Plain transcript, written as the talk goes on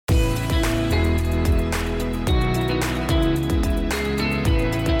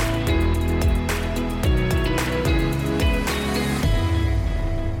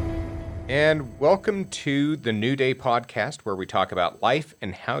And welcome to the New Day podcast, where we talk about life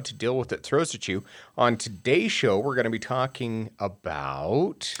and how to deal with it throws at you. On today's show, we're going to be talking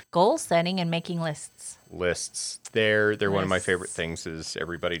about goal setting and making lists. Lists. They're one of my favorite things, as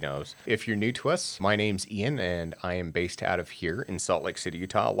everybody knows. If you're new to us, my name's Ian, and I am based out of here in Salt Lake City,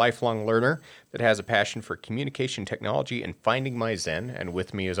 Utah, a lifelong learner that has a passion for communication technology and finding my zen. And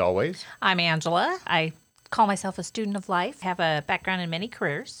with me, as always, I'm Angela. I call myself a student of life. Have a background in many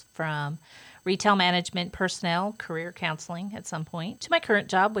careers, from retail management, personnel, career counseling at some point, to my current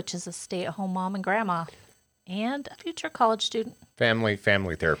job, which is a stay-at-home mom and grandma, and a future college student. Family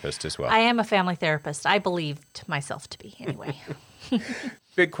therapist as well. I am a family therapist. I believed myself to be, anyway.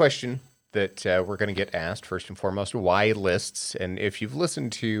 Big question that we're going to get asked, first and foremost, why lists? And if you've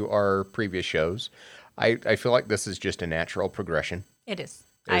listened to our previous shows, I feel like this is just a natural progression. It is.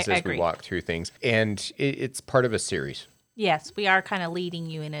 As I agree. We walk through things. And it's part of a series. Yes, we are kind of leading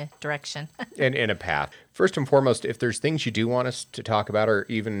you in a direction. And in a path. First and foremost, if there's things you do want us to talk about or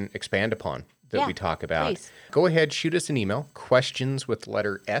even expand upon that we talk about, please. Go ahead, shoot us an email, questions with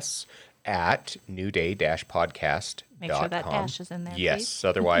letter S at newday-podcast.com. Make sure that dash is in there, Yes, please.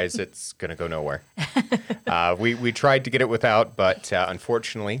 otherwise it's going to go nowhere. We tried to get it without, but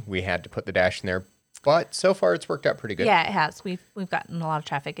unfortunately we had to put the dash in there. But so far, it's worked out pretty good. Yeah, it has. We've gotten a lot of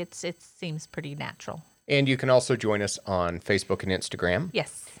traffic. It seems pretty natural. And you can also join us on Facebook and Instagram.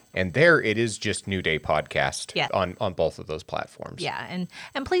 Yes. And there it is just New Day Podcast on both of those platforms. Yeah,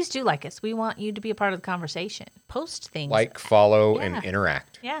 and please do like us. We want you to be a part of the conversation. Post things. Like, follow, and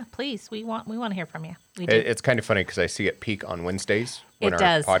interact. Yeah, please. We want to hear from you. We do. It's kind of funny because I see it peak on Wednesdays when It our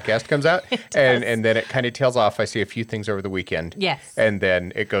does. podcast comes out. And then it kind of tails off. I see a few things over the weekend. Yes. And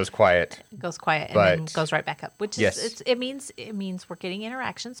then it goes quiet. It goes quiet But- and then goes right back up, which is Yes. it means we're getting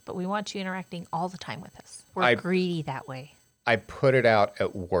interactions, but we want you interacting all the time with us. We're greedy that way. I put it out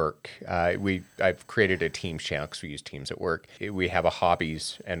at work. I've created a Teams channel because we use Teams at work. We have a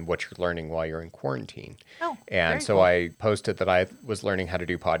hobbies and what you're learning while you're in quarantine. Oh, and very so cool. I posted that I was learning how to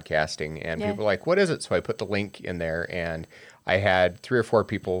do podcasting, and people were like, "What is it?" So I put the link in there, and I had 3 or 4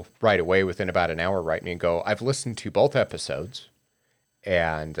 people right away within about an hour write me and go, "I've listened to both episodes,"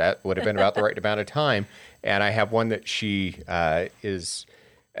 and that would have been about the right amount of time. And I have one that she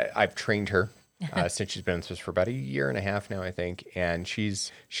I've trained her. Since she's been with us for about a year and a half now, I think. And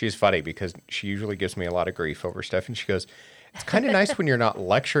she's funny because she usually gives me a lot of grief over stuff. And she goes, "It's kind of nice when you're not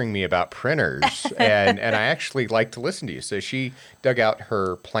lecturing me about printers. And I actually like to listen to you." So she dug out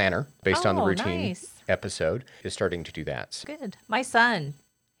her planner based on the routine episode, is starting to do that. Good. My son,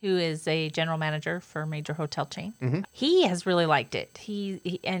 who is a general manager for a major hotel chain, he has really liked it. He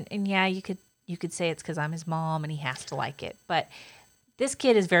yeah, you could say it's because I'm his mom and he has to like it, but this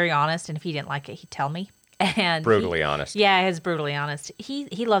kid is very honest, and if he didn't like it, he'd tell me. And Brutally honest. Yeah, he's brutally honest. He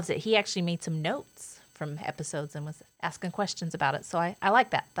loves it. He actually made some notes from episodes and was asking questions about it. So I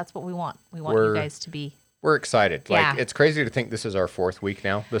like that. That's what we want. We want you guys to be. We're excited. Yeah. Like, it's crazy to think this is our 4th week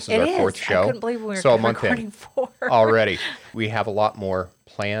now. This is our 4th show. I couldn't believe we were so a month recording in 4 already. We have a lot more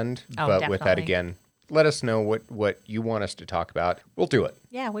planned, but with that, definitely. again, let us know what you want us to talk about. We'll do it.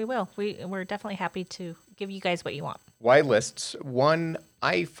 Yeah, we will. We're definitely happy to give you guys what you want. Why lists? One,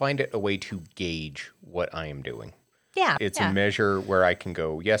 I find it a way to gauge what I am doing. Yeah. It's a measure where I can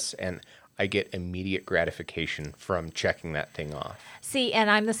go, yes, and I get immediate gratification from checking that thing off. See, and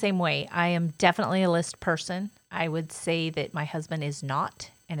I'm the same way. I am definitely a list person. I would say that my husband is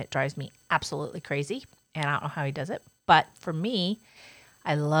not, and it drives me absolutely crazy, and I don't know how he does it. But for me,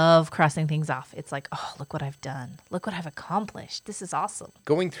 I love crossing things off. It's like, oh, look what I've done. Look what I've accomplished. This is awesome.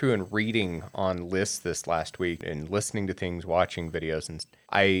 Going through and reading on lists this last week and listening to things, watching videos, and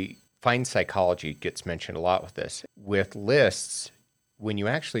I find psychology gets mentioned a lot with this. With lists, when you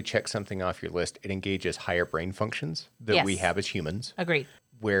actually check something off your list, it engages higher brain functions that we have as humans. Agreed.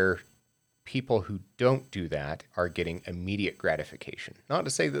 Where people who don't do that are getting immediate gratification. Not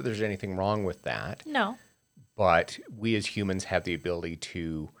to say that there's anything wrong with that. No. But we as humans have the ability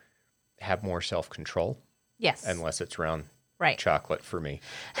to have more self-control. Yes. Unless it's around right. chocolate for me.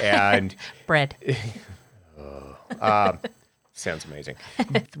 And bread. Sounds amazing.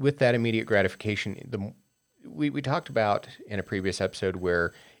 With that immediate gratification, we talked about in a previous episode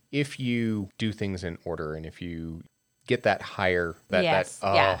where if you do things in order and if you get that higher,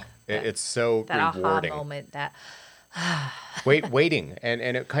 it's so that rewarding. Aha moment, that waiting, and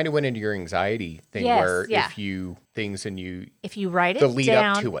it kind of went into your anxiety thing where if you write it the lead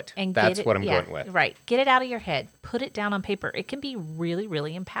down up to it, and that's get it, what I'm going with. Right, get it out of your head, put it down on paper. It can be really,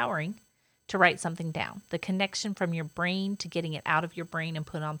 really empowering to write something down. The connection from your brain to getting it out of your brain and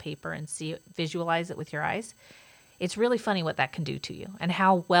put it on paper and see it, visualize it with your eyes. It's really funny what that can do to you and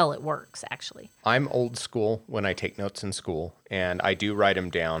how well it works, actually. I'm old school when I take notes in school, and I do write them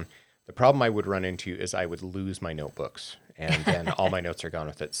down. The problem I would run into is I would lose my notebooks, and then all my notes are gone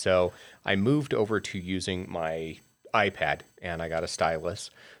with it. So I moved over to using my iPad, and I got a stylus.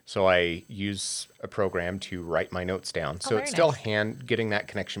 So I use a program to write my notes down. So it's still getting that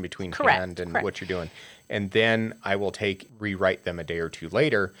connection between hand and what you're doing. And then I will rewrite them a day or two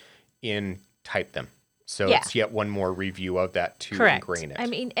later type them. So it's yet one more review of that to ingrain it. I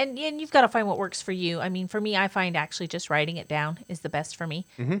mean, and you've got to find what works for you. I mean, for me, I find actually just writing it down is the best for me.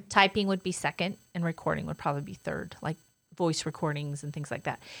 Mm-hmm. Typing would be second, and recording would probably be third, like voice recordings and things like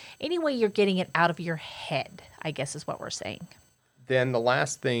that. Anyway, you're getting it out of your head, I guess is what we're saying. Then the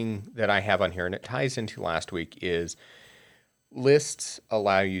last thing that I have on here, and it ties into last week, is lists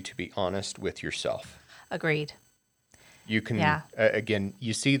allow you to be honest with yourself. Agreed. You can, again,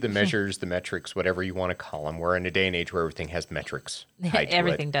 you see the measures, the metrics, whatever you want to call them. We're in a day and age where everything has metrics tied to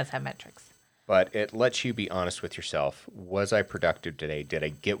Everything does have metrics. But it lets you be honest with yourself. Was I productive today? Did I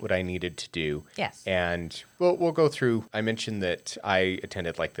get what I needed to do? Yes. And we'll go through. I mentioned that I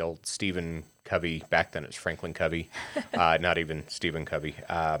attended like the old Stephen Covey. Back then it was Franklin Covey, not even Stephen Covey.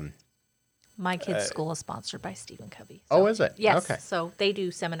 My kids' school is sponsored by Stephen Covey. So. Oh, is it? Yes. Okay. So they do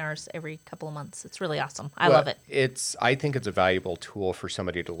seminars every couple of months. It's really awesome. I love it. I think it's a valuable tool for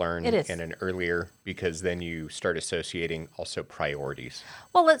somebody to learn in an earlier, because then you start associating also priorities.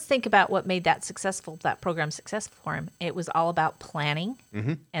 Well, let's think about what made that program successful for him. It was all about planning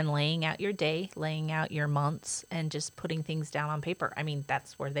and laying out your day, laying out your months, and just putting things down on paper. I mean,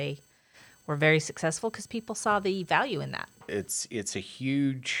 that's where they were very successful because people saw the value in that. It's a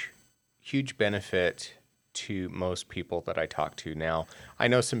huge benefit to most people that I talk to now. I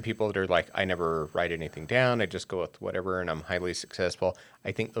know some people that are like, I never write anything down. I just go with whatever, and I'm highly successful.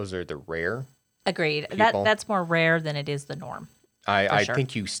 I think those are the rare. Agreed. People. That's more rare than it is the norm. I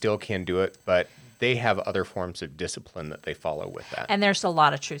think you still can do it, but they have other forms of discipline that they follow with that. And there's a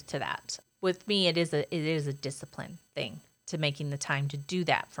lot of truth to that. With me, it is a discipline thing to making the time to do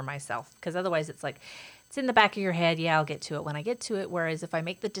that for myself, because otherwise it's like, it's in the back of your head. Yeah, I'll get to it when I get to it. Whereas if I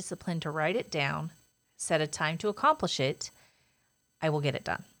make the discipline to write it down, set a time to accomplish it, I will get it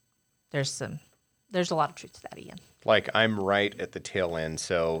done. There's a lot of truth to that, Ian. Like I'm right at the tail end.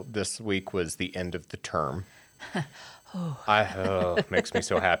 So this week was the end of the term. Makes me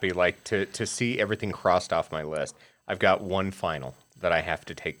so happy. Like to see everything crossed off my list. I've got one final that I have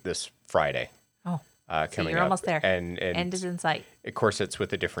to take this Friday. So you're almost there. And end is in sight. Of course, it's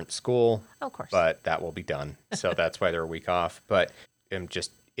with a different school. Of course. But that will be done. So that's why they're a week off. But I'm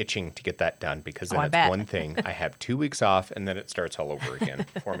just itching to get that done, because then it's one thing. I have 2 weeks off, and then it starts all over again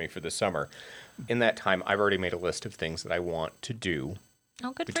for me for the summer. In that time, I've already made a list of things that I want to do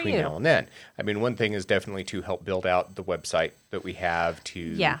between now and then. I mean, one thing is definitely to help build out the website that we have,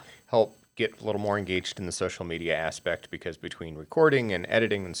 to help get a little more engaged in the social media aspect, because between recording and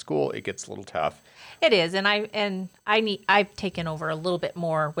editing and school, it gets a little tough. It is, and I've taken over a little bit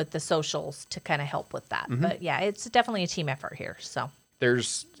more with the socials to kind of help with that. Mm-hmm. But yeah, it's definitely a team effort here. So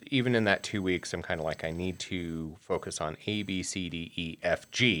there's, even in that 2 weeks, I'm kind of like, I need to focus on A, B, C, D, E,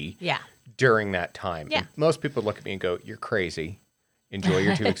 F, G during that time. Yeah. And most people look at me and go, "You're crazy. Enjoy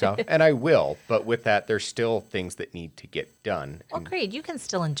your 2 weeks off." And I will, but with that, there's still things that need to get done. Well, great. You can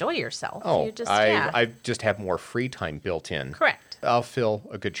still enjoy yourself. I just have more free time built in. Correct. I'll fill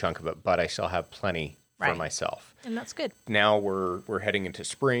a good chunk of it, but I still have plenty for myself. And that's good. Now we're heading into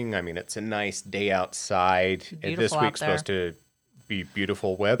spring. I mean, it's a nice day outside. This week's supposed to be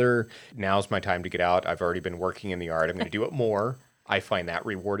beautiful weather. Now's my time to get out. I've already been working in the yard. I'm going to do it more. I find that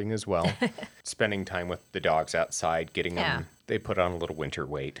rewarding as well. Spending time with the dogs outside, getting them, they put on a little winter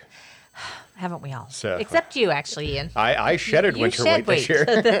weight. Haven't we all? So, except you, actually, Ian. I shedded winter weight this year.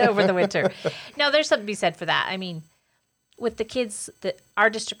 Over the winter. No, there's something to be said for that. I mean, with the kids, our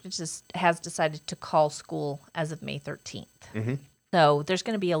district has decided to call school as of May 13th. Mm-hmm. So there's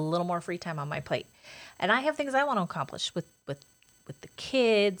going to be a little more free time on my plate. And I have things I want to accomplish with the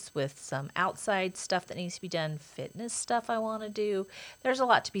kids, with some outside stuff that needs to be done, fitness stuff I want to do. There's a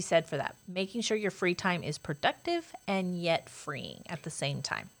lot to be said for that. Making sure your free time is productive and yet freeing at the same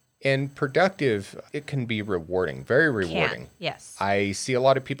time. And productive, it can be rewarding, very rewarding. Yes. I see a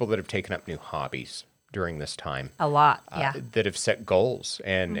lot of people that have taken up new hobbies during this time. A lot, yeah. That have set goals,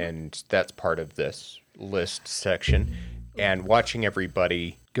 and that's part of this list section. And watching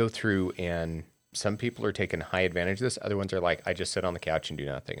everybody go through, and some people are taking high advantage of this. Other ones are like, I just sit on the couch and do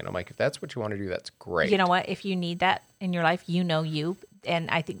nothing. And I'm like, if that's what you want to do, that's great. You know what? If you need that in your life, you. And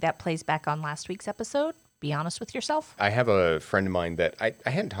I think that plays back on last week's episode. Be honest with yourself. I have a friend of mine that I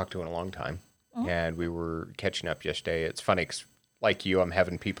hadn't talked to in a long time. and we were catching up yesterday. It's funny 'cause like you, I'm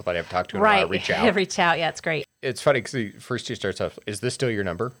having people that I've talked to in a while reach out. Reach out. Yeah, it's great. It's funny because first he starts off, is this still your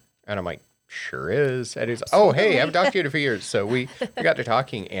number? And I'm like, sure is. And he's, oh, hey, I haven't talked to you in a few years. So we got to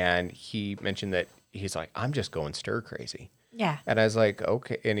talking, and he mentioned that he's like, I'm just going stir crazy. Yeah. And I was like,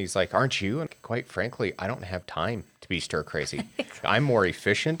 okay. And he's like, aren't you? And quite frankly, I don't have time to be stir crazy. I'm more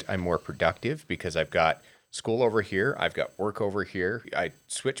efficient. I'm more productive because I've got school over here. I've got work over here. I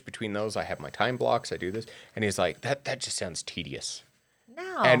switch between those. I have my time blocks. I do this. And he's like, that just sounds tedious.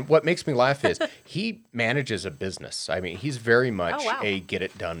 No. And what makes me laugh is he manages a business. I mean, he's very much a get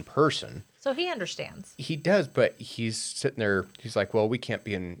it done person. So he understands. He does, but he's sitting there. He's like, well, we can't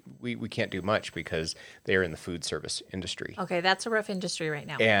do much because they're in the food service industry. Okay, that's a rough industry right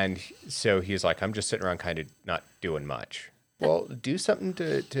now. And so he's like, I'm just sitting around kind of not doing much. Well, do something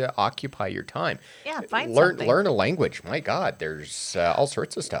to occupy your time. Yeah, find something. Learn a language. My God, there's all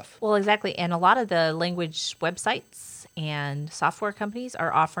sorts of stuff. Well, exactly. And a lot of the language websites and software companies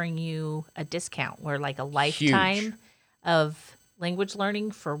are offering you a discount where like a lifetime of language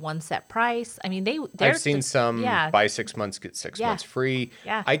learning for one set price. I mean, I've seen some buy 6 months, get 6 months free.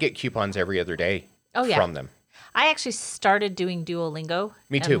 Yeah. I get coupons every other day from them. I actually started doing Duolingo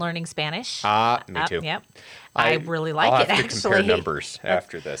and learning Spanish. Me too. Yep. I really like I'll it, have to actually. compare numbers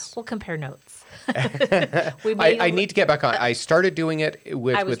after this. We'll compare notes. I need to get back on. I started doing it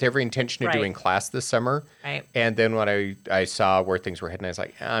with every intention of doing class this summer. Right. And then when I saw where things were heading, I was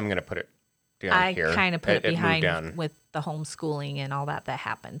like, I'm going to put it down here. I kind of put it behind with the homeschooling and all that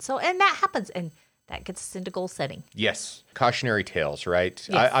happened. So, and that happens. And that gets us into goal setting. Yes. Cautionary tales, right?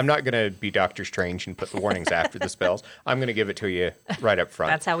 Yes. I'm not going to be Doctor Strange and put the warnings after the spells. I'm going to give it to you right up front.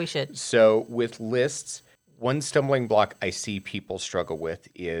 That's how we should. So with lists, one stumbling block I see people struggle with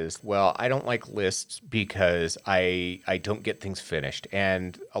is, well, I don't like lists because I don't get things finished.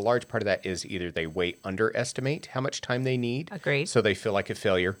 And a large part of that is either they underestimate how much time they need. Agreed. So they feel like a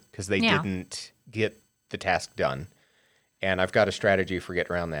failure because they didn't get the task done. And I've got a strategy for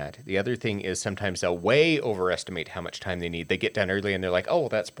getting around that. The other thing is sometimes they'll overestimate how much time they need. They get done early and they're like, oh, well,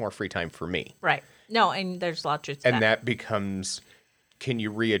 that's more free time for me. Right. No, and there's a lot of truth to that. And that becomes, can you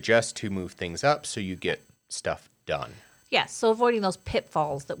readjust to move things up so you get stuff done? Yeah, so avoiding those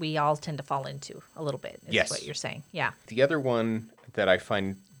pitfalls that we all tend to fall into a little bit is what you're saying. Yeah. The other one that I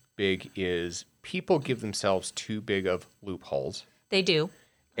find big is people give themselves too big of loopholes. They do.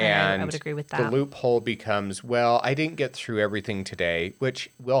 And I would agree with that. The loophole becomes, well, I didn't get through everything today, which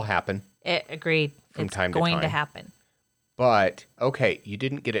will happen. Agreed. From time to time. It's going to happen. But, okay, you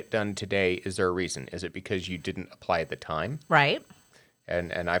didn't get it done today. Is there a reason? Is it because you didn't apply the time? Right.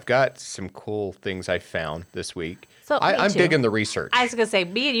 And I've got some cool things I found this week. So I'm digging the research. I was going to say,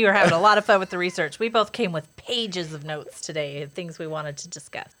 me and you are having a lot of fun with the research. We both came with pages of notes today of things we wanted to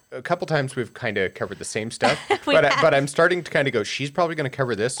discuss. A couple times we've kind of covered the same stuff, but I'm starting to kind of go, she's probably going to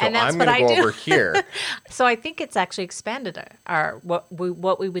cover this, so I'm going to go over here. So I think it's actually expanded what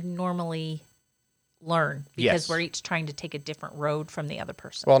we would normally learn because we're each trying to take a different road from the other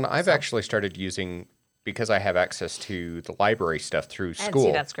person. Well, and I've actually started using, because I have access to the library stuff through school.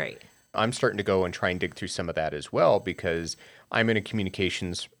 See, that's great. I'm starting to go and try and dig through some of that as well because I'm in a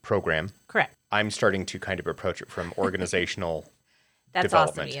communications program. Correct. I'm starting to kind of approach it from organizational That's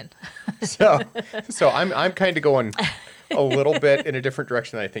development. Awesome, Ian. So I'm kind of going a little bit in a different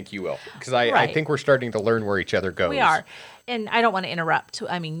direction than I think you will because I think we're starting to learn where each other goes. We are. And I don't want to interrupt.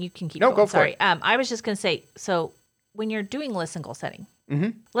 I mean, you can keep going. Go for it. I was just going to say, so when you're doing list and goal setting,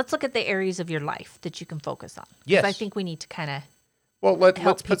 let's look at the areas of your life that you can focus on. Yes. I think we need to kind of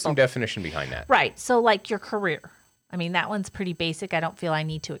let's put some definition behind that. Right. So like your career. I mean, that one's pretty basic. I don't feel I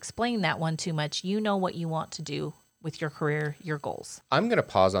need to explain that one too much. You know what you want to do with your career, your goals. I'm going to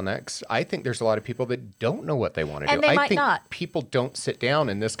pause on that because I think there's a lot of people that don't know what they want to do. And they might think not. People don't sit down,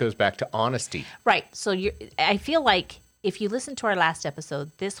 and this goes back to honesty. Right. So I feel like if you listen to our last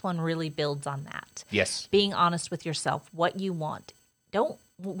episode, this one really builds on that. Yes. Being honest with yourself, what you want. Don't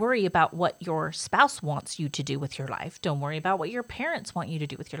worry about what your spouse wants you to do with your life. Don't worry about what your parents want you to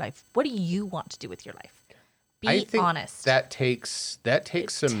do with your life. What do you want to do with your life? I think honest. That takes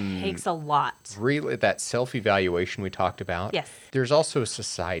a lot. Really, that self-evaluation we talked about. Yes. There's also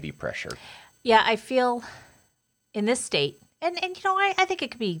society pressure. Yeah, I feel in this state, and I think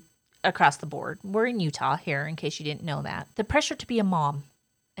it could be across the board. We're in Utah here, in case you didn't know that. The pressure to be a mom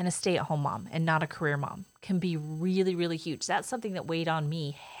and a stay-at-home mom and not a career mom can be really, really huge. That's something that weighed on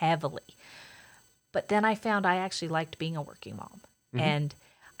me heavily. But then I found I actually liked being a working mom. And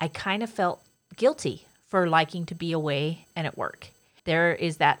I kind of felt guilty for liking to be away and at work. there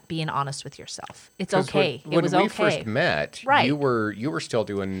is that being honest with yourself. It's 'Cause okay. When it was we okay. first met, Right. you were still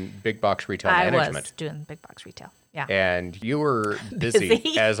doing big box retail I management. was doing big box retail. Yeah. And you were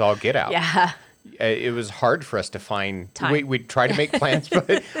busy as all get out. Yeah. It was hard for us to find time. We'd try to make plans,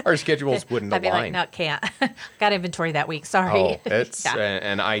 but our schedules wouldn't I'd be align. like, no, can't. Got inventory that week. Sorry. Oh, it's Yeah.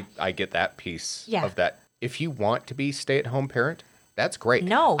 and I get that piece Yeah. of that. If you want to be stay-at-home parent, that's great.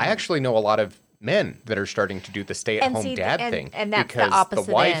 No. I actually know a lot of men that are starting to do the stay-at-home see, dad and- thing and that's the because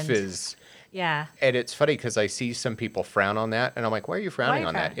opposite wife end. is. Yeah. And it's funny because I see some people frown on that, and I'm like, why are you frowning you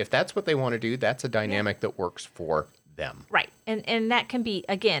on that? frowning? If that's what they want to do, that's a dynamic that works for them. Right. And that can be,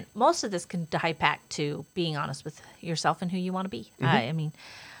 again, most of this can tie back to being honest with yourself and who you want to be. I mean,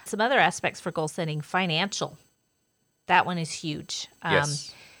 some other aspects for goal setting, financial. That one is huge.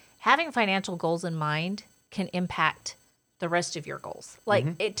 Yes. Having financial goals in mind can impact the rest of your goals. Like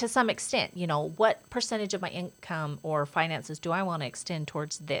it, to some extent, what percentage of my income or finances do I want to extend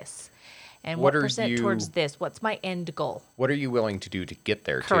towards this? And what percent towards this? What's my end goal? What are you willing to do to get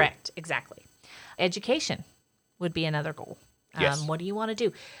there? Correct. Exactly. Education would be another goal. Yes. What do you want to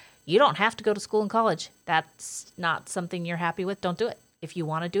do? You don't have to go to school and college. That's not something you're happy with. Don't do it. If you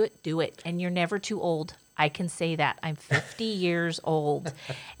want to do it, do it. And you're never too old. I can say that. I'm 50 years old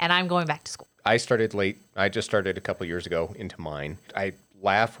and I'm going back to school. I started late. I just started a couple years ago into mine. I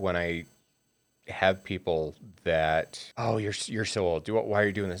laugh when I have people that, oh, you're so old. Why are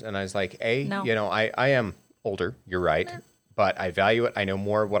you doing this? And I was like, No. I am older. You're right. But I value it. I know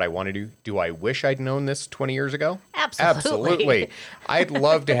more of what I want to do. Do I wish I'd known this 20 years ago? Absolutely. I'd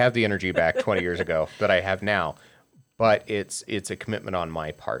love to have the energy back 20 years ago that I have now. But it's a commitment on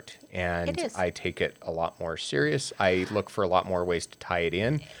my part, and It is. I take it a lot more serious. I look for a lot more ways to tie it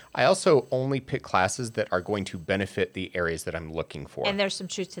in. I also only pick classes that are going to benefit the areas that I'm looking for. And there's some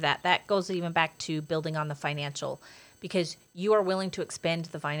truth to that. That goes even back to building on the financial, because you are willing to expend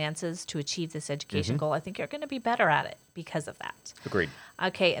the finances to achieve this education goal. I think you're going to be better at it because of that. Agreed.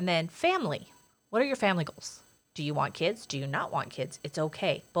 Okay, and then family. What are your family goals? Do you want kids? Do you not want kids? It's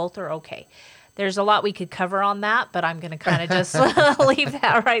okay. Both are okay. There's a lot we could cover on that, but I'm going to kind of just leave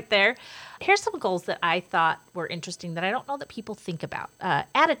that right there. Here's some goals that I thought were interesting that I don't know that people think about.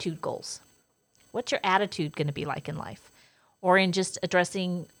 Attitude goals. What's your attitude going to be like in life? Or in just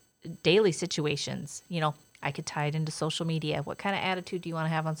addressing daily situations? I could tie it into social media. What kind of attitude do you want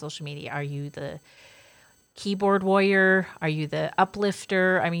to have on social media? Are you the keyboard warrior? Are you the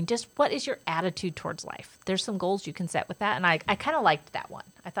uplifter? I mean, just what is your attitude towards life? There's some goals you can set with that. And I kind of liked that one.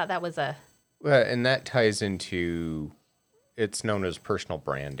 I thought that was Well, and that ties into, it's known as personal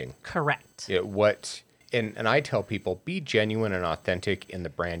branding. correct. And I tell people, be genuine and authentic in the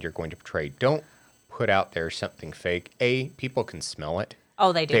brand you're going to portray. Don't put out there something fake. People can smell it.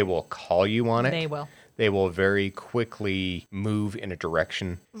 Oh, they do. They will call you on it. They will. They will very quickly move in a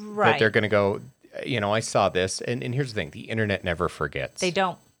direction Right. that they're going to go, I saw this. And here's the thing. The internet never forgets. They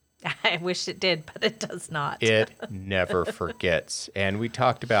don't. I wish it did, but it does not. It never forgets. And we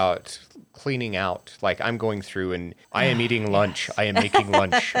talked about cleaning out. Like, I'm going through and I am eating lunch. I am making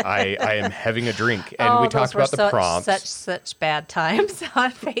lunch. I am having a drink. And we talked about the prompts. Such bad times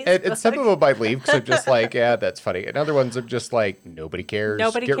on Facebook. And some of them might leave because I'm just like, yeah, that's funny. And other ones I'm just like, nobody cares.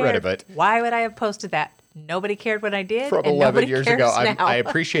 Nobody Get cared. rid of it. Why would I have posted that? Nobody cared when I did. From and 11 nobody years cares ago, now. I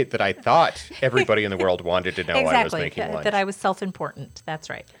appreciate that I thought everybody in the world wanted to know I was making lunch. That I was self-important. That's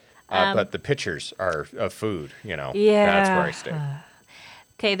right. But the pictures are of food, Yeah. That's where I stay.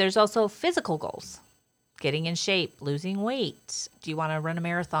 Okay, there's also physical goals. Getting in shape, losing weight. Do you want to run a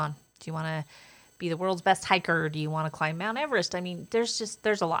marathon? Do you want to be the world's best hiker? Do you want to climb Mount Everest? I mean, there's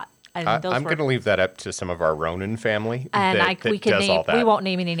a lot. I'm going to leave that up to some of our Ronan family and that does all that. We won't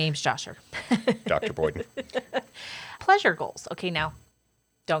name any names, Josher. Dr. Boyden. Pleasure goals. Okay, now,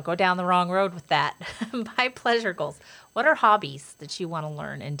 don't go down the wrong road with that. My pleasure goals. What are hobbies that you want to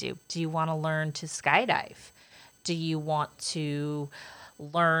learn and do? Do you want to learn to skydive? Do you want to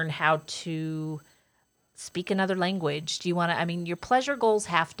learn how to speak another language? Do you want to, your pleasure goals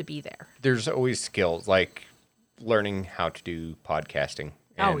have to be there. There's always skills like learning how to do podcasting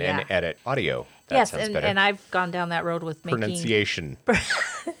and edit audio. That sounds better. And I've gone down that road with making pronunciation.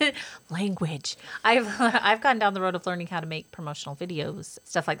 language. I've gone down the road of learning how to make promotional videos,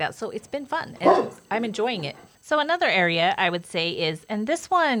 stuff like that. So it's been fun and I'm enjoying it. So another area I would say is, and this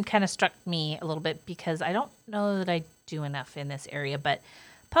one kind of struck me a little bit because I don't know that I do enough in this area, but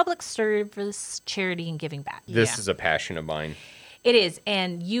public service, charity, and giving back. This is a passion of mine. It is,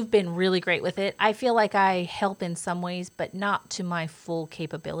 and you've been really great with it. I feel like I help in some ways, but not to my full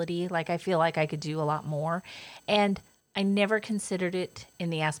capability. Like, I feel like I could do a lot more. And I never considered it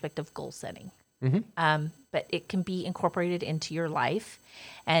in the aspect of goal setting. But it can be incorporated into your life.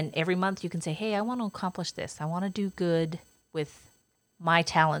 And every month you can say, hey, I want to accomplish this. I want to do good with my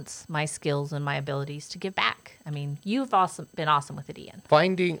talents, my skills, and my abilities to give back. I mean, you've been awesome with it, Ian.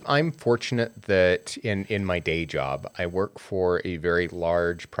 I'm fortunate that in my day job, I work for a very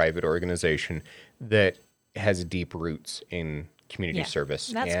large private organization that has deep roots in community service.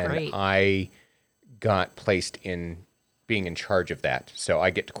 That's great. I got placed in being in charge of that. So I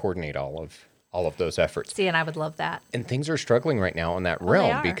get to coordinate all of those efforts. See, and I would love that. And things are struggling right now in that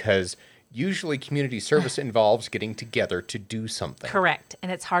realm because usually community service involves getting together to do something. Correct.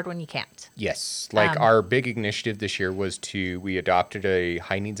 And it's hard when you can't. Yes. Like our big initiative this year was we adopted a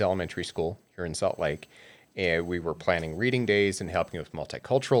high needs elementary school here in Salt Lake. And we were planning reading days and helping with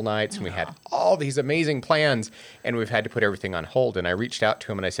multicultural nights. And we had all these amazing plans. And we've had to put everything on hold. And I reached out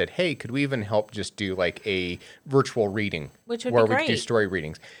to him and I said, hey, could we even help just do like a virtual reading? Which would where be great. We could do story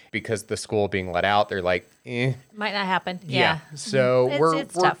readings. Because the school being let out, they're like, might not happen. Yeah. So we're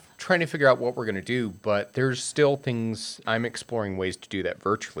tough. trying to figure out what we're going to do. But there's still things, I'm exploring ways to do that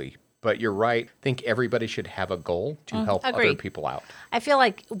virtually. But you're right. I think everybody should have a goal to help other people out. I feel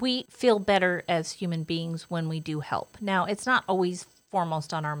like we feel better as human beings when we do help. Now, it's not always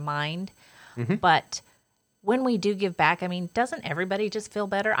foremost on our mind, but when we do give back, I mean, doesn't everybody just feel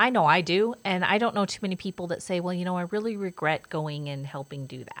better? I know I do. And I don't know too many people that say, well, I really regret going and helping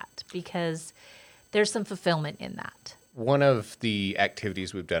do that, because there's some fulfillment in that. One of the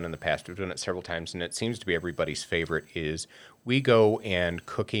activities we've done in the past, we've done it several times, and it seems to be everybody's favorite, is we go and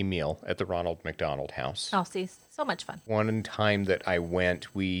cook a meal at the Ronald McDonald House. Oh, see, so much fun. One time that I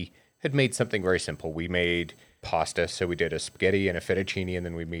went, we had made something very simple. We made pasta, so we did a spaghetti and a fettuccine, and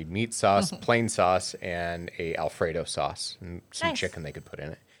then we made meat sauce, plain sauce, and a Alfredo sauce, and some chicken they could put in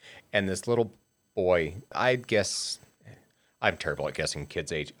it. And this little boy, I'd guess, I'm terrible at guessing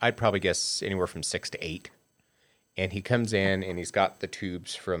kids' age. I'd probably guess anywhere from 6 to 8. And he comes in, and he's got the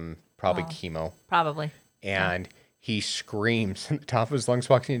tubes from probably chemo. Probably. And he screams at the top of his lungs,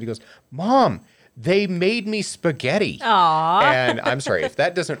 walks in, and he goes, Mom, they made me spaghetti. Aww. And I'm sorry, if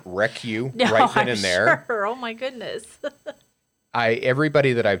that doesn't wreck you right then and there. Sure. Oh, my goodness.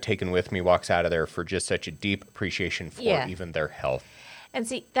 Everybody that I've taken with me walks out of there for just such a deep appreciation for even their health. And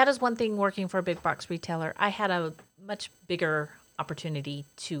see, that is one thing working for a big box retailer. I had a much bigger opportunity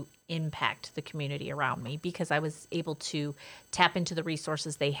to impact the community around me because I was able to tap into the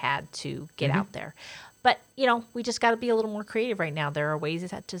resources they had to get out there. But, we just got to be a little more creative right now. There are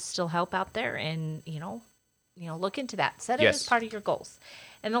ways to still help out there and, look into that. Set it as part of your goals.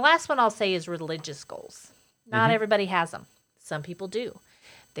 And the last one I'll say is religious goals. Not everybody has them. Some people do.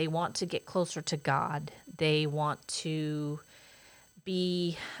 They want to get closer to God. They want to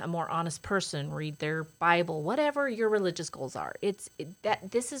be a more honest person, read their Bible, whatever your religious goals are.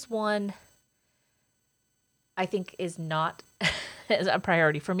 This is one I think is not a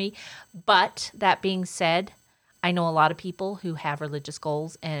priority for me. But that being said, I know a lot of people who have religious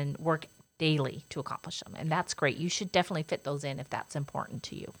goals and work daily to accomplish them. And that's great. You should definitely fit those in if that's important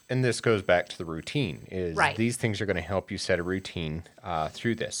to you. And this goes back to the routine. These things are going to help you set a routine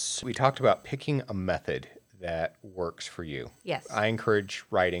through this. We talked about picking a method that works for you. Yes. I encourage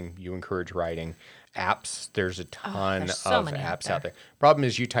writing. You encourage writing. Apps, there's a ton of apps out there. Problem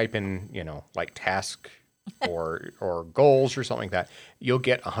is you type in, like task or goals or something like that, you'll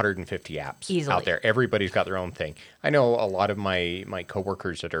get 150 apps out there. Everybody's got their own thing. I know a lot of my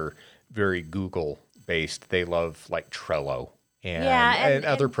coworkers that are very Google based, they love like Trello and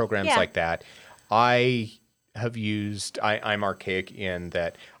other programs like that. I'm archaic in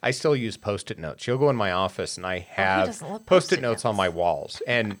that I still use Post-it notes. You'll go in my office and I have Post-it notes on my walls,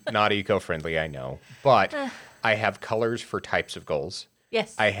 and not eco-friendly, I know, but I have colors for types of goals.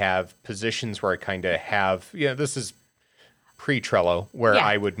 Yes. I have positions where I kind of have, this is pre-Trello, where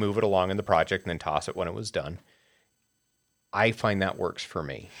I would move it along in the project and then toss it when it was done. I find that works for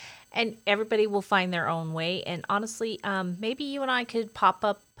me. And everybody will find their own way. And honestly, maybe you and I could pop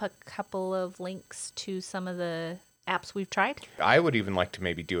up a couple of links to some of the apps we've tried. I would even like to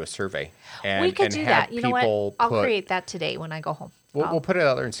maybe do a survey. We could do that. You know what? I'll create that today when I go home. We'll put it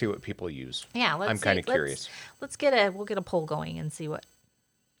out there and see what people use. Yeah, I'm kind of curious. We'll get a poll going and see what.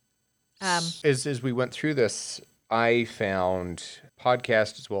 As we went through this, I found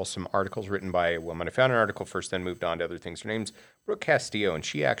podcasts as well as some articles written by a woman. I found an article first, then moved on to other things. Her name's Brooke Castillo, and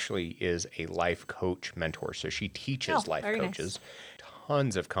she actually is a life coach mentor. So she teaches life coaches. Nice.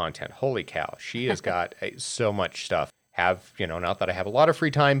 Tons of content. Holy cow. She has got so much stuff. Not that I have a lot of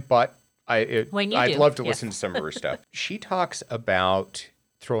free time, but I'd love to listen to some of her stuff. She talks about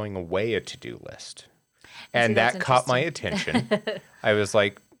throwing away a to-do list. And that caught my attention. I was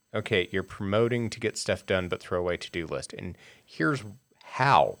like, Okay, you're promoting to get stuff done, but throw away to-do list. And here's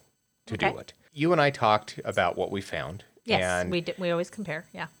how to do it. You and I talked about what we found. Yes, and we always compare.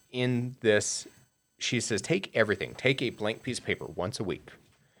 Yeah. in this, she says, take everything. Take a blank piece of paper once a week.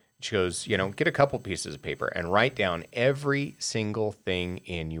 She goes, get a couple pieces of paper and write down every single thing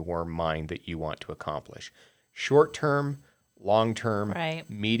in your mind that you want to accomplish. Short term, long term,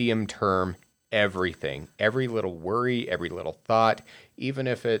 medium term, everything. Every little worry, every little thought, even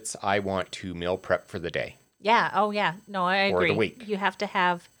if it's, I want to meal prep for the day. Yeah. Oh, yeah. No, I agree. Or the week. You have to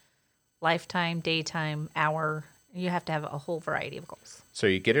have lifetime, daytime, hour. You have to have a whole variety of goals. So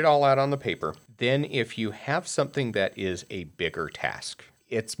you get it all out on the paper. Then if you have something that is a bigger task,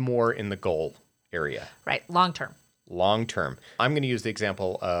 it's more in the goal area. Right. Long term. Long term. I'm going to use the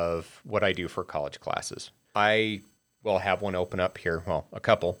example of what I do for college classes. I will have one open up here. Well, a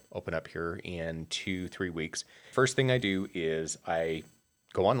couple open up here in 2-3 weeks. First thing I do is I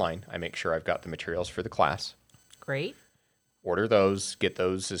go online. I make sure I've got the materials for the class. Great. Order those, get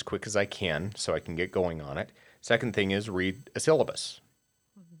those as quick as I can so I can get going on it. Second thing is read a syllabus.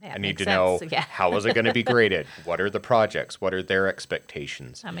 That I need to makes know sense. Yeah. how is it going to be graded? What are the projects? What are their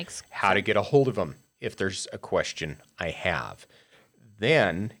expectations? That makes How to get a hold of them if there's a question I have.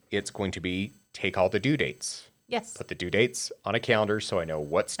 Then it's going to be take all the due dates. Yes. Put the due dates on a calendar so I know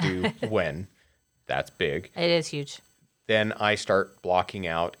what's due when. That's big. It is huge. Then I start blocking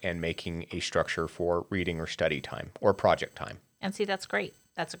out and making a structure for reading or study time or project time. And see, that's great.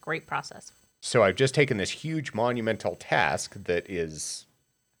 That's a great process. So I've just taken this huge monumental task that is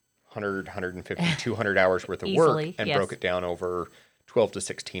 100, 150, 200 hours worth of Easily, work and yes. broke it down over 12 to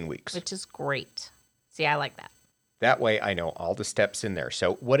 16 weeks. Which is great. See, I like that. That way I know all the steps in there.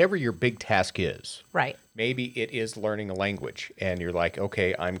 So whatever your big task is, right? Maybe it is learning a language and you're like,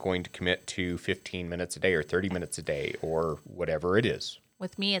 okay, I'm going to commit to 15 minutes a day or 30 minutes a day or whatever it is.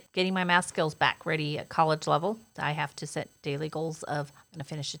 With me, it's getting my math skills back ready at college level. I have to set daily goals of I'm going to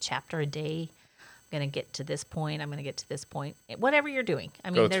finish a chapter a day. I'm going to get to this point. I'm going to get to this point. Whatever you're doing. I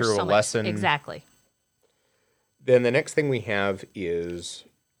mean, Go there's through so a much. lesson. Exactly. Then the next thing we have is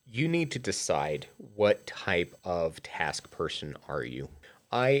you need to decide what type of task person are you.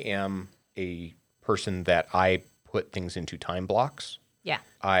 I am a person that I put things into time blocks. Yeah.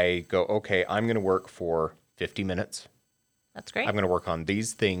 I go, okay, I'm going to work for 50 minutes. That's great. I'm going to work on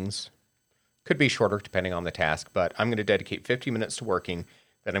these things. Could be shorter depending on the task, but I'm going to dedicate 50 minutes to working.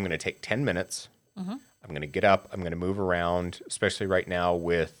 Then I'm going to take 10 minutes. Mm-hmm. I'm going to get up. I'm going to move around, especially right now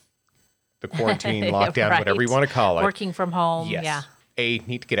with the quarantine, lockdown, whatever you want to call it. Working from home. Yes. Yeah.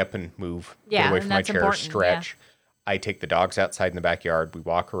 Need to get up and move. Yeah, Get away from my chair, important, stretch. Yeah. I take the dogs outside in the backyard. We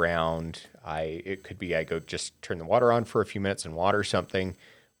walk around. It could be I go just turn the water on for a few minutes and water something.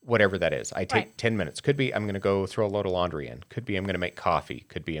 Whatever that is. I take 10 minutes. Could be I'm going to go throw a load of laundry in. Could be I'm going to make coffee.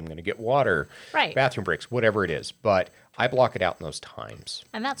 Could be I'm going to get water. Right. Bathroom breaks, whatever it is. But I block it out in those times.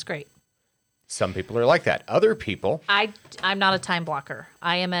 And that's great. Some people are like that. Other people. I'm not a time blocker.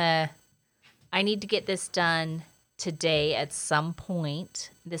 I need to get this done today at some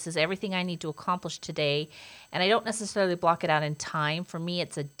point. This is everything I need to accomplish today. And I don't necessarily block it out in time. For me,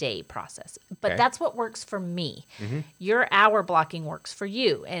 it's a day process. But that's what works for me. Mm-hmm. Your hour blocking works for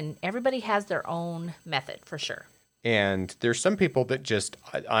you. And everybody has their own method for sure. And there's some people that just,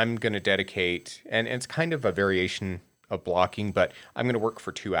 I'm going to dedicate, and it's kind of a variation of blocking, but I'm going to work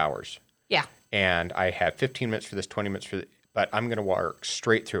for 2 hours. Yeah. And I have 15 minutes for this, 20 minutes for this. But I'm going to work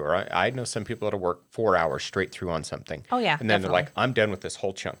straight through. Or I know some people that'll work 4 hours straight through on something. Oh, yeah. And then definitely. they're like, I'm done with this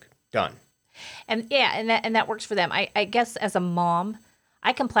whole chunk. Done. And yeah, and that works for them. I guess as a mom,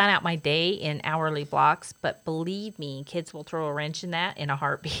 I can plan out my day in hourly blocks, but believe me, kids will throw a wrench in that in a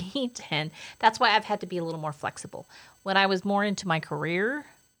heartbeat. And that's why I've had to be a little more flexible. When I was more into my career,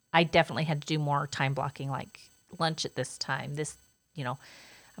 I definitely had to do more time blocking, like lunch at this time,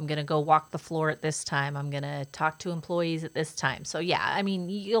 I'm going to go walk the floor at this time. I'm going to talk to employees at this time. So yeah, I mean,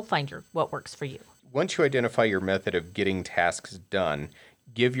 you'll find what works for you. Once you identify your method of getting tasks done,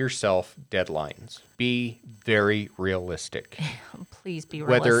 give yourself deadlines. Be very realistic. Please be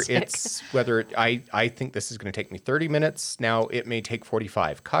realistic. I think this is going to take me 30 minutes. Now it may take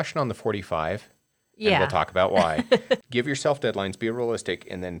 45. Caution on the 45. And we'll talk about why. Give yourself deadlines, be realistic.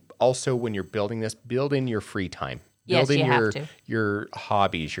 And then also when you're building this, build in your free time. Yes, Build in you have to. your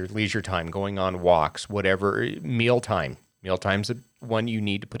hobbies, your leisure time, going on walks, whatever, mealtime. Mealtime's one you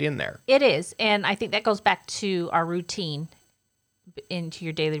need to put in there. It is. And I think that goes back to our routine, into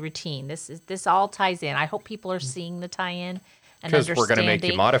your daily routine. This all ties in. I hope people are seeing the tie-in and understanding. Because we're going to make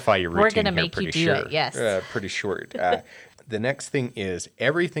you modify your routine. We're going to make you do it, yes. Pretty short. The next thing is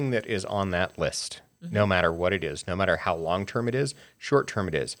everything that is on that list no matter what it is, no matter how long-term it is, short-term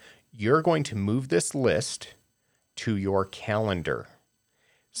it is. You're going to move this list to your calendar.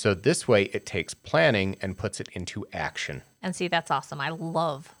 So this way it takes planning and puts it into action. And see, that's awesome. I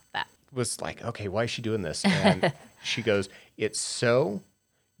love that. Was like, okay, why is she doing this? And she goes, it's so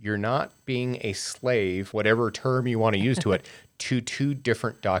you're not being a slave, whatever term you want to use to it, to two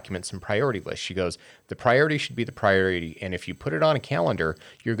different documents and priority lists. She goes, the priority should be the priority. And if you put it on a calendar,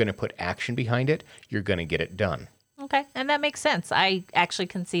 you're going to put action behind it. You're going to get it done. Okay. And that makes sense. I actually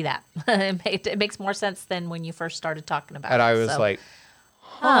can see that. It makes more sense than when you first started talking about it. And I was like,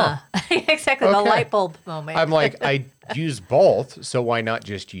 huh. Exactly. Okay. The light bulb moment. I'm like, I use both. So why not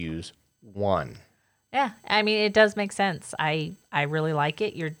just use one? Yeah, I mean, it does make sense. I really like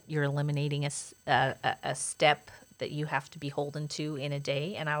it. You're eliminating a step that you have to be holden to in a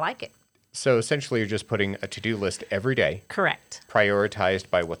day, and I like it. So essentially, you're just putting a to-do list every day. Correct. Prioritized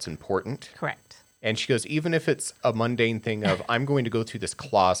by what's important. Correct. And she goes, even if it's a mundane thing of, I'm going to go through this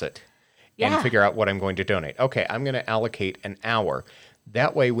closet Yeah. and figure out what I'm going to donate. Okay, I'm going to allocate an hour.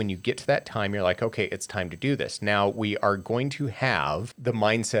 That way, when you get to that time, you're like, okay, it's time to do this. Now, we are going to have the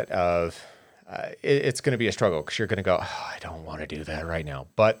mindset of, it's going to be a struggle because you're going to go, oh, I don't want to do that right now.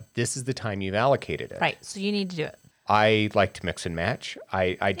 But this is the time you've allocated it. Right. So you need to do it. I like to mix and match.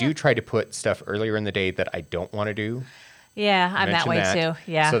 I do try to put stuff earlier in the day that I don't want to do. Yeah, I'm that way too.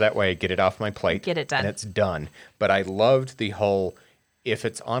 Yeah. So that way I get it off my plate. Get it done. And it's done. But I loved the whole, if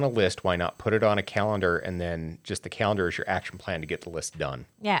it's on a list, why not put it on a calendar and then just the calendar is your action plan to get the list done.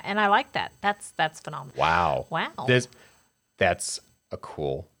 Yeah, and I like that. That's phenomenal. Wow. That's a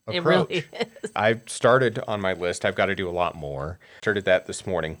cool approach. It really is. I've started on my list. I've got to do a lot more. Started that this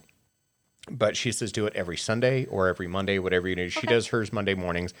morning. But she says do it every Sunday or every Monday, whatever you do. She does hers Monday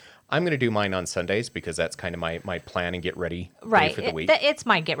mornings. I'm going to do mine on Sundays because that's kind of my plan and get ready for the week. It's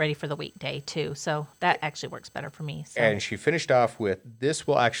my get ready for the weekday too. So that actually works better for me. So. And she finished off with, this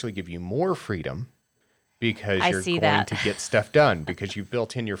will actually give you more freedom because you're going to get stuff done because you've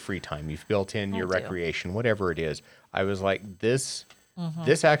built in your free time. You've built in your recreation, whatever it is. I was like, this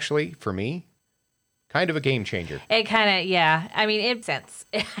actually, for me, kind of a game changer. It kind of, yeah. I mean, it makes sense.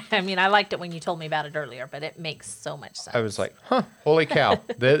 I mean, I liked it when you told me about it earlier, but it makes so much sense. I was like, holy cow.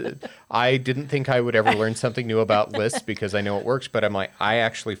 I didn't think I would ever learn something new about lists because I know it works, but I'm like, I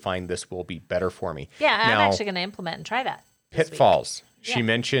actually find this will be better for me. Yeah, I'm actually going to implement and try that. Pitfalls. She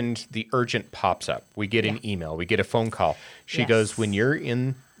mentioned the urgent pops up. We get an email. We get a phone call. She goes, when you're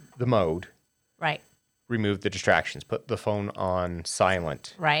in the mode, right, remove the distractions. Put the phone on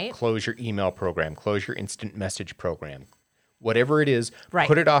silent. Right. Close your email program. Close your instant message program. Whatever it is, right,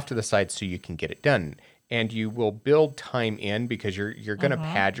 put it off to the side so you can get it done. And you will build time in because you're going to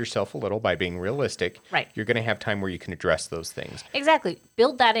pad yourself a little by being realistic. Right. You're going to have time where you can address those things. Exactly.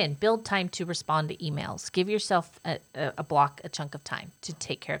 Build that in. Build time to respond to emails. Give yourself a block, a chunk of time to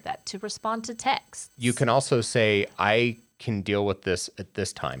take care of that, to respond to texts. You can also say, I can deal with this at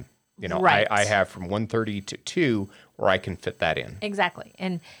this time. You know, right. I have from 1:30 to 2 where I can fit that in. Exactly.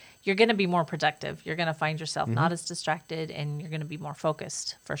 And you're going to be more productive. You're going to find yourself not as distracted, and you're going to be more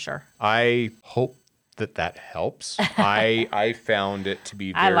focused for sure. I hope that helps. I found it to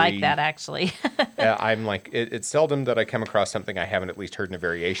be very... I like that, actually. I'm like, it's seldom that I come across something I haven't at least heard in a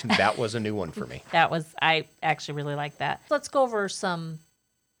variation. That was a new one for me. I actually really like that. Let's go over some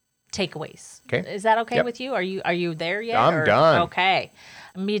takeaways. Okay. Is that okay with you? Are you there yet? I'm done. Okay.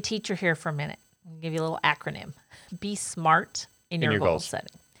 I'm going to be a teacher here for a minute. I'm going to give you a little acronym. Be smart in your goal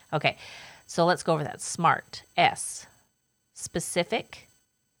setting. Okay. So let's go over that. SMART. S. Specific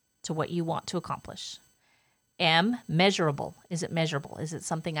to what you want to accomplish. M. Measurable. Is it measurable? Is it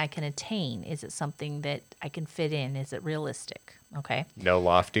something I can attain? Is it something that I can fit in? Is it realistic? Okay. No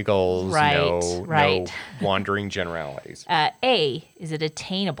lofty goals. Right. No wandering generalities. A. Is it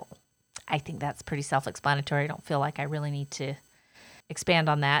attainable? I think that's pretty self-explanatory. I don't feel like I really need to expand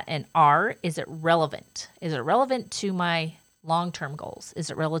on that. And R, is it relevant? Is it relevant to my long-term goals? Is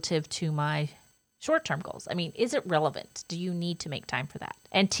it relative to my short-term goals? I mean, is it relevant? Do you need to make time for that?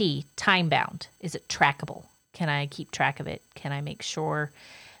 And T, time-bound. Is it trackable? Can I keep track of it? Can I make sure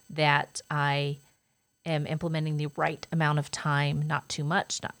that I am implementing the right amount of time, not too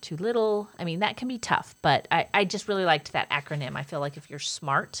much, not too little? I mean, that can be tough, but I just really liked that acronym. I feel like if you're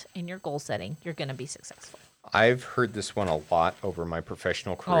smart in your goal setting, you're going to be successful. I've heard this one a lot over my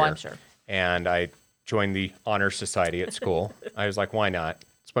professional career. Oh, I'm sure. And I joined the Honor Society at school. I was like, why not?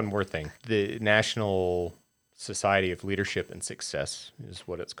 It's one more thing. The National Society of Leadership and Success is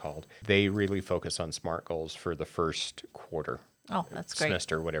what it's called. They really focus on SMART goals for the first quarter. Oh, that's great.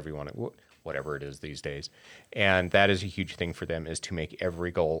 Semester, whatever you want to, whatever it is these days. And that is a huge thing for them, is to make every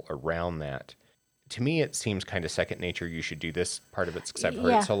goal around that. to me, it seems kind of second nature. You should do this part of it because I've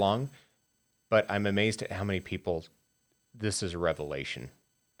heard it so long. But I'm amazed at how many people this is a revelation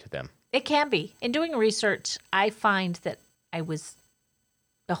to them. It can be. In doing research, I find that I was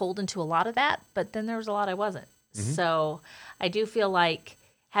beholden to a lot of that, but then there was a lot I wasn't. Mm-hmm. So I do feel like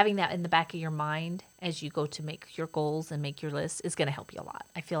having that in the back of your mind as you go to make your goals and make your list is going to help you a lot.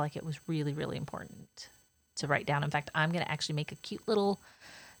 I feel like it was really, really important to write down. In fact, I'm going to actually make a cute little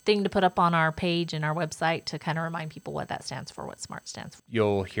thing to put up on our page and our website to kind of remind people what that stands for, what SMART stands for.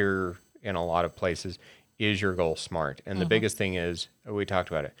 You'll hear in a lot of places, is your goal SMART? And the biggest thing is, we talked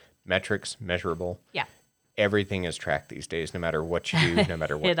about it, metrics, measurable. Yeah. Everything is tracked these days, no matter what you do, no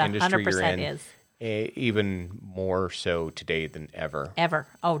matter what industry you're in. Is. Even more so today than ever. Ever.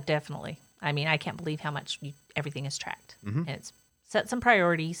 Oh, definitely. I mean, I can't believe how much everything is tracked. Mm-hmm. And it's set some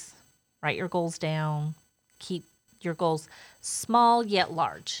priorities, write your goals down, keep your goals small yet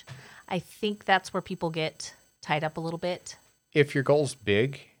large. I think that's where people get tied up a little bit. If your goal's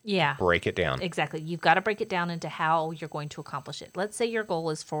big, break it down. Exactly. You've got to break it down into how you're going to accomplish it. Let's say your goal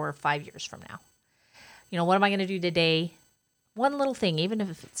is for 5 years from now. You know, what am I going to do today? One little thing, even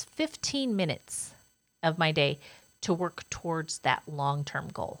if it's 15 minutes of my day to work towards that long-term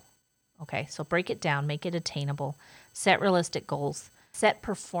goal. Okay, so break it down, make it attainable, set realistic goals, set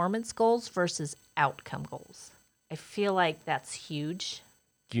performance goals versus outcome goals. I feel like that's huge.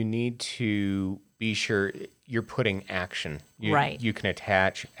 You need to be sure you're putting action. Right. You can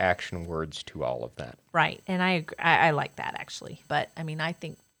attach action words to all of that. Right, and I like that actually. But, I mean, I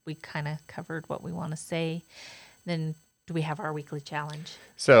think we kind of covered what we want to say. Then do we have our weekly challenge?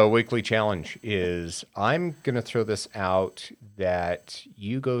 So weekly challenge is, I'm going to throw this out that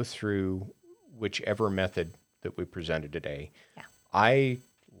you go through whichever method that we presented today. Yeah. I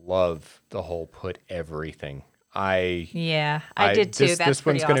love the whole put everything. I did too. This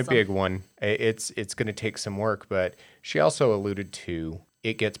one's going to be a big one. It's going to take some work, but she also alluded to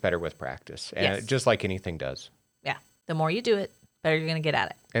it gets better with practice, and just like anything does. Yeah. The more you do it, better you're going to get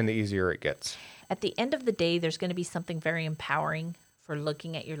at it. And the easier it gets. At the end of the day, there's going to be something very empowering for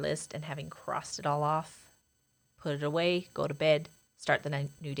looking at your list and having crossed it all off. Put it away, go to bed, start the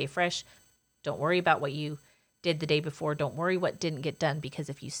new day fresh. Don't worry about what you did the day before. Don't worry what didn't get done, because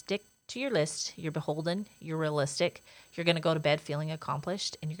if you stick to your list, you're beholden, you're realistic, you're going to go to bed feeling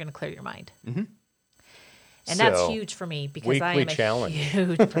accomplished, and you're going to clear your mind. Mm-hmm. And so, that's huge for me because I am a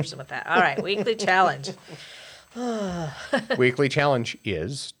huge person with that. All right, weekly challenge. Weekly challenge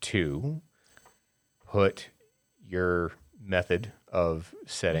is to put your method of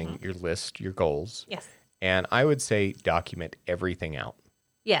setting your list, your goals. Yes. And I would say document everything out.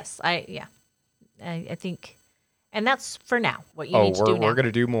 Yes, I think, and that's for now. What you need to do now. We're going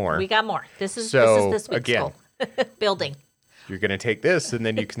to do more. We got more. This is this week's goal. Building. You're going to take this, and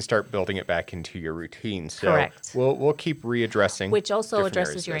then you can start building it back into your routine. So correct. We'll keep readdressing. Which also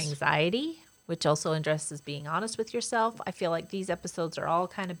addresses your anxiety, which also addresses being honest with yourself. I feel like these episodes are all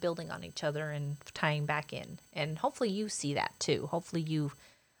kind of building on each other and tying back in. And hopefully you see that too. Hopefully you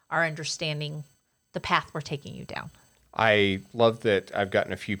are understanding the path we're taking you down. I love that I've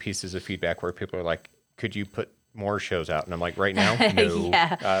gotten a few pieces of feedback where people are like, could you put more shows out? And I'm like, right now?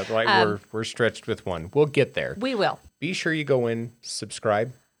 No. We're stretched with one. We'll get there. We will. Be sure you go in,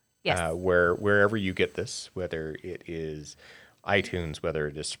 subscribe. Yes. Wherever you get this, whether it is iTunes, whether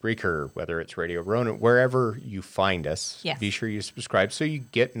it is Spreaker, whether it's Radio Ronan, wherever you find us, be sure you subscribe so you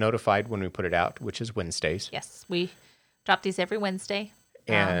get notified when we put it out, which is Wednesdays. Yes, we drop these every Wednesday.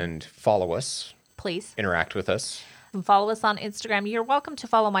 And follow us. Please. Interact with us. And follow us on Instagram. You're welcome to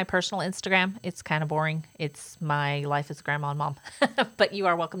follow my personal Instagram. It's kind of boring. It's my life as grandma and mom. But you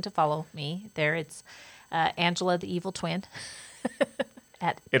are welcome to follow me there. It's Angela, the evil twin.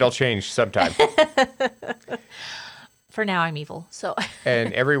 It'll change sometime. For now, I'm evil. So.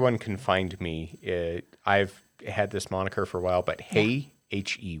 And everyone can find me. I've had this moniker for a while, but Hey,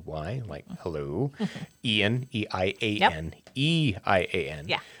 H-E-Y, like hello, Eian, E-I-A-N, E-I-A-n.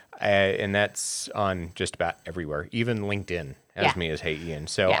 Yeah. And that's on just about everywhere. Even LinkedIn has me as Hey Eian.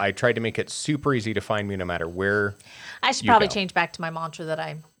 So I tried to make it super easy to find me no matter where. I should probably change back to my mantra that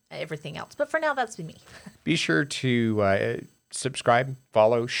I'm everything else. But for now, that's me. Be sure to subscribe,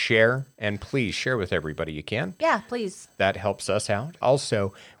 follow, share, and please share with everybody you can. Yeah, please. That helps us out.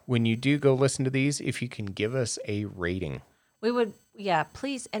 Also, when you do go listen to these, if you can give us a rating. We would,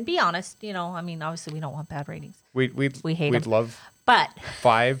 please. And be honest. You know, I mean, obviously we don't want bad ratings. We hate them. We'd love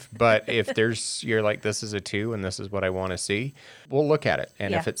 5, but if you're like, this is a 2 and this is what I want to see, we'll look at it.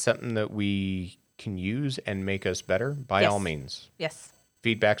 And if it's something that we can use and make us better, by all means. Yes.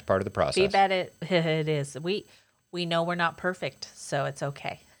 Feedback's part of the process. Feedback, it is. We know we're not perfect, so it's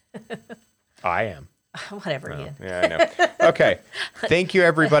okay. I am. Whatever, Ian. Yeah, I know. Okay. Thank you,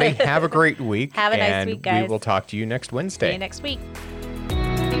 everybody. Have a great week. Have a nice week, guys. And we will talk to you next Wednesday. See you next week.